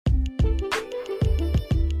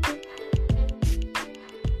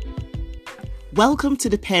Welcome to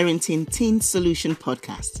the Parenting Teen Solution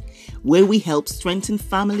podcast, where we help strengthen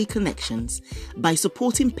family connections by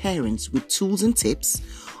supporting parents with tools and tips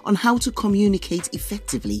on how to communicate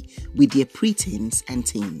effectively with their preteens and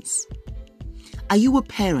teens. Are you a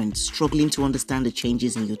parent struggling to understand the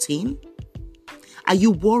changes in your teen? Are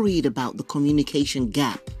you worried about the communication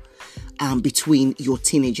gap between your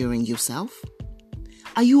teenager and yourself?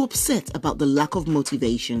 Are you upset about the lack of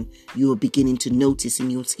motivation you are beginning to notice in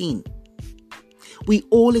your teen? We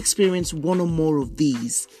all experience one or more of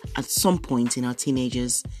these at some point in our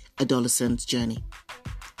teenagers' adolescent journey.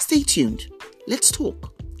 Stay tuned. Let's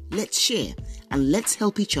talk, let's share, and let's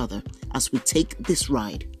help each other as we take this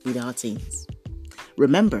ride with our teens.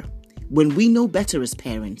 Remember, when we know better as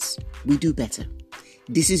parents, we do better.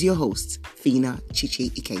 This is your host, Fina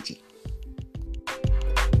Chichi Ikeji.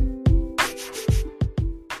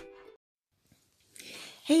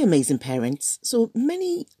 Hey, amazing parents. So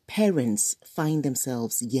many parents find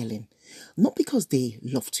themselves yelling, not because they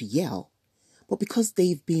love to yell, but because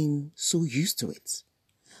they've been so used to it.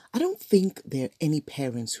 I don't think there are any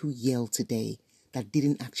parents who yell today that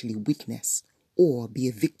didn't actually witness or be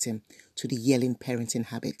a victim to the yelling parenting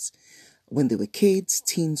habits when they were kids,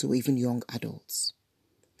 teens, or even young adults.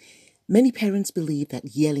 Many parents believe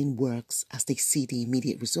that yelling works as they see the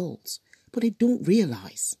immediate results, but they don't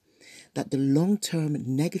realize that the long-term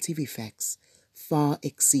negative effects far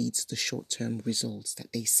exceeds the short-term results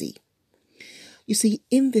that they see. You see,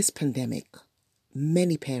 in this pandemic,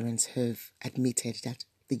 many parents have admitted that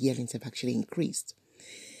the yellings have actually increased.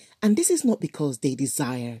 And this is not because they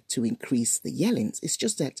desire to increase the yellings. It's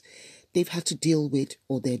just that they've had to deal with,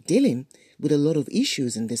 or they're dealing with, a lot of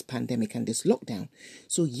issues in this pandemic and this lockdown.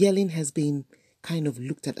 So yelling has been kind of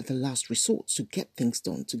looked at the last resort to get things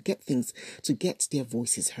done, to get their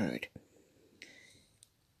voices heard.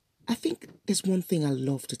 I think there's one thing I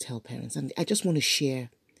love to tell parents, and I just want to share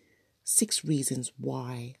 6 reasons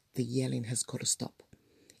why the yelling has got to stop.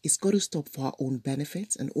 It's got to stop for our own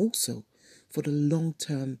benefits and also for the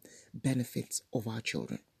long-term benefits of our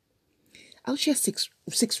children. I'll share six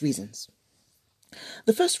reasons.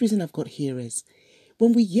 The first reason I've got here is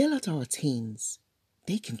when we yell at our teens,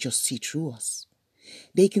 they can just see through us.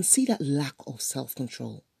 They can see that lack of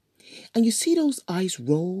self-control. And you see those eyes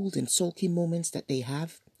rolled and sulky moments that they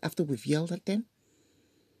have after we've yelled at them?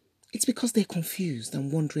 It's because they're confused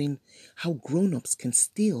and wondering how grown-ups can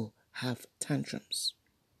still have tantrums.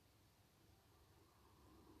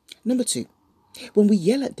 Number 2, when we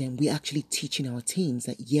yell at them, we're actually teaching our teens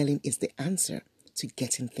that yelling is the answer to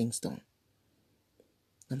getting things done.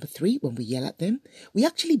 Number 3, when we yell at them, we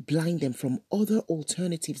actually blind them from other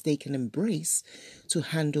alternatives they can embrace to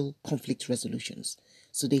handle conflict resolutions.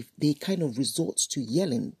 So they kind of resort to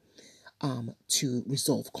yelling to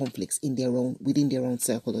resolve conflicts within their own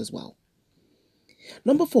circle as well.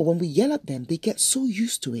 Number 4, when we yell at them, they get so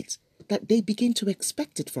used to it that they begin to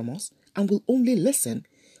expect it from us and will only listen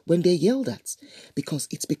when they're yelled at, because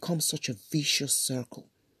it's become such a vicious circle.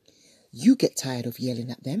 You get tired of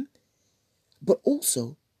yelling at them, but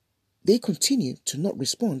also they continue to not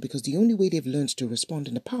respond because the only way they've learned to respond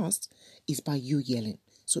in the past is by you yelling.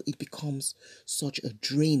 So it becomes such a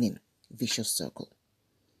draining, vicious circle.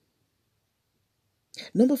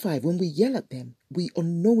 Number 5, when we yell at them, we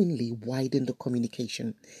unknowingly widen the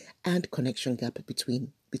communication and connection gap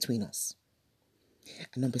between us.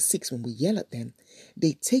 And number 6, when we yell at them,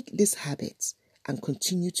 they take these habits and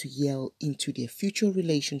continue to yell into their future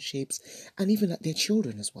relationships and even at their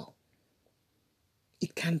children as well.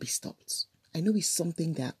 It can be stopped. I know it's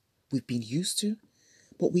something that we've been used to,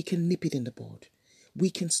 but we can nip it in the bud. We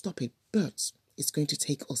can stop it, but it's going to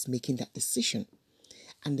take us making that decision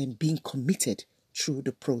and then being committed through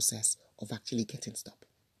the process of actually getting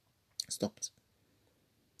stopped.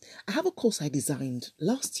 I have a course I designed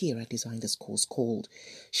last year. I designed this course called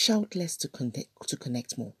Shout Less to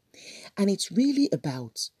Connect More. And it's really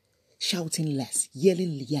about shouting less,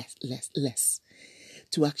 yelling less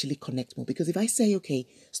to actually connect more. Because if I say, okay,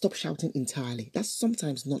 stop shouting entirely, that's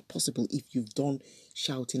sometimes not possible if you've done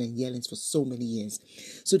shouting and yelling for so many years.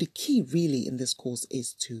 So the key really in this course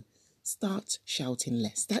is to start shouting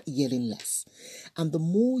less, start yelling less. And the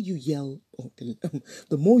more you yell,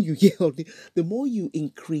 the more you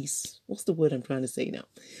increase, what's the word I'm trying to say now?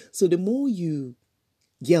 So the more you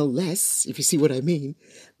yell less, if you see what I mean,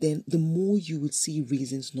 then the more you would see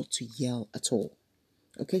reasons not to yell at all.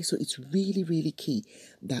 Okay, so it's really, really key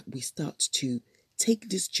that we start to take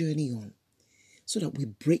this journey on so that we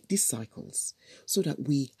break these cycles, so that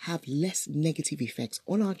we have less negative effects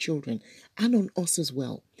on our children and on us as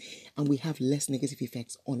well. And we have less negative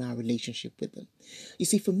effects on our relationship with them. You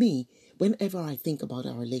see, for me, whenever I think about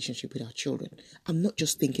our relationship with our children, I'm not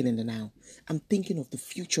just thinking in the now. I'm thinking of the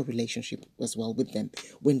future relationship as well with them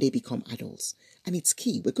when they become adults. And it's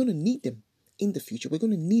key. We're going to need them in the future. We're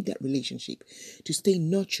going to need that relationship to stay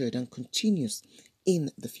nurtured and continuous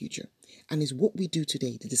in the future. And it's what we do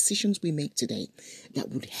today, the decisions we make today, that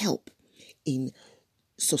would help in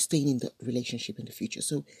sustaining the relationship in the future.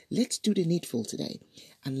 So let's do the needful today,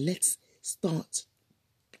 and let's start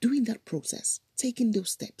doing that process, taking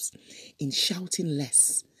those steps in shouting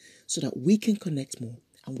less, so that we can connect more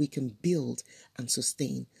and we can build and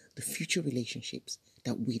sustain the future relationships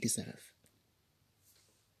that we deserve.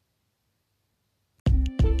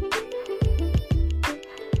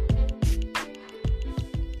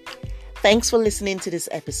 Thanks for listening to this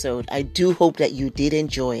episode. I do hope that you did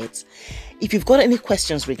enjoy it. If you've got any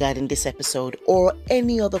questions regarding this episode or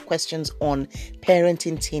any other questions on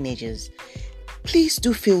parenting teenagers, please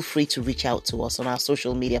do feel free to reach out to us on our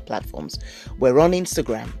social media platforms. We're on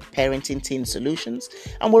Instagram, Parenting Teen Solutions,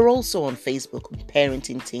 and we're also on Facebook,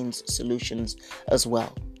 Parenting Teens Solutions as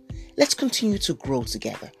well. Let's continue to grow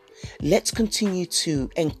together. Let's continue to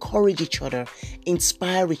encourage each other,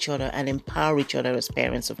 inspire each other, and empower each other as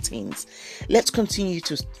parents of teens. Let's continue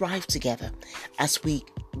to thrive together as we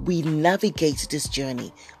navigate this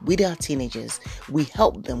journey with our teenagers. We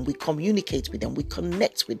help them, we communicate with them, we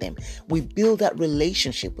connect with them, we build that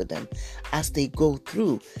relationship with them as they go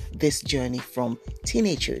through this journey from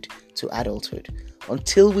teenagehood to adulthood.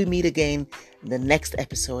 Until we meet again in the next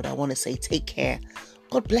episode, I want to say take care,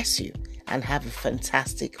 God bless you, and have a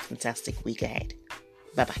fantastic, fantastic week ahead.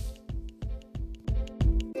 Bye-bye.